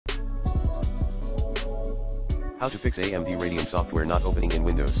How to fix AMD Radeon software not opening in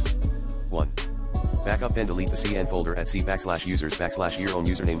Windows. 1. Backup then delete the CN folder at c/users/your own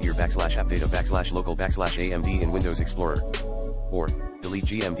username here /appdata/local/AMD in Windows Explorer. Or, delete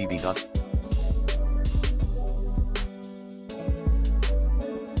gmdb.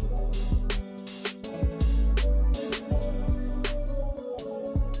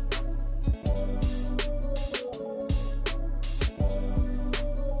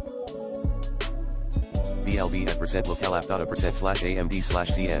 blb at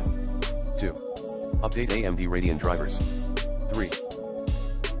 %localapp.a%/AMD/CN. 2. Update AMD Radeon drivers. 3.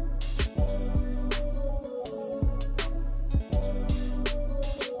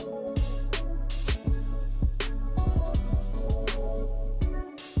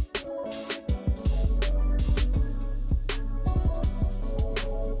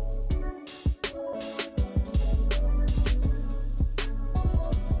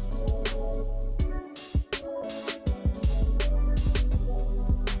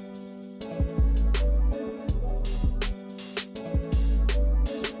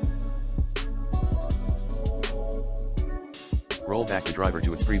 Roll back the driver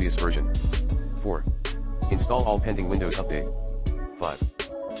to its previous version. 4. Install all pending Windows Update. 5.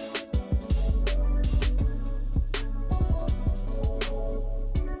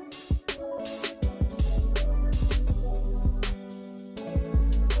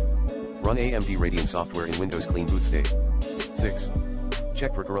 Run AMD Radeon software in Windows clean boot state. 6.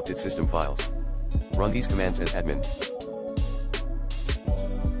 Check for corrupted system files. Run these commands as admin.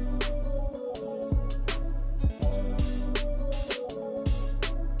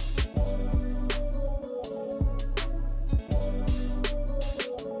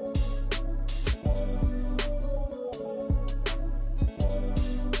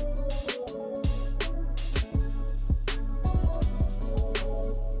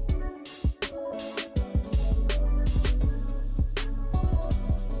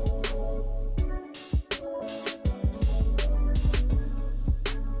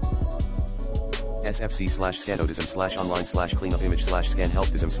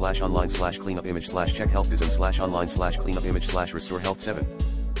 sfc/scanodism/online/cleanupimage/scan helpdism/online/cleanupimage/restore health 7.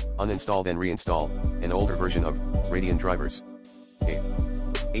 Uninstall then reinstall an older version of Radeon drivers. 8.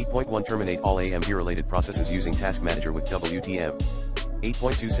 8.1 Terminate all AMD related processes using Task Manager with WTM.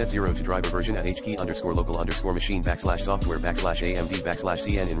 8.2 Set 0 to driver version at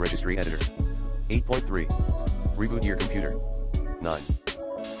hkey_local_machine/software/AMD/CN in registry editor. 8.3 Reboot your computer. 9.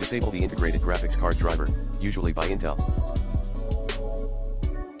 Disable the integrated graphics card driver, usually by Intel.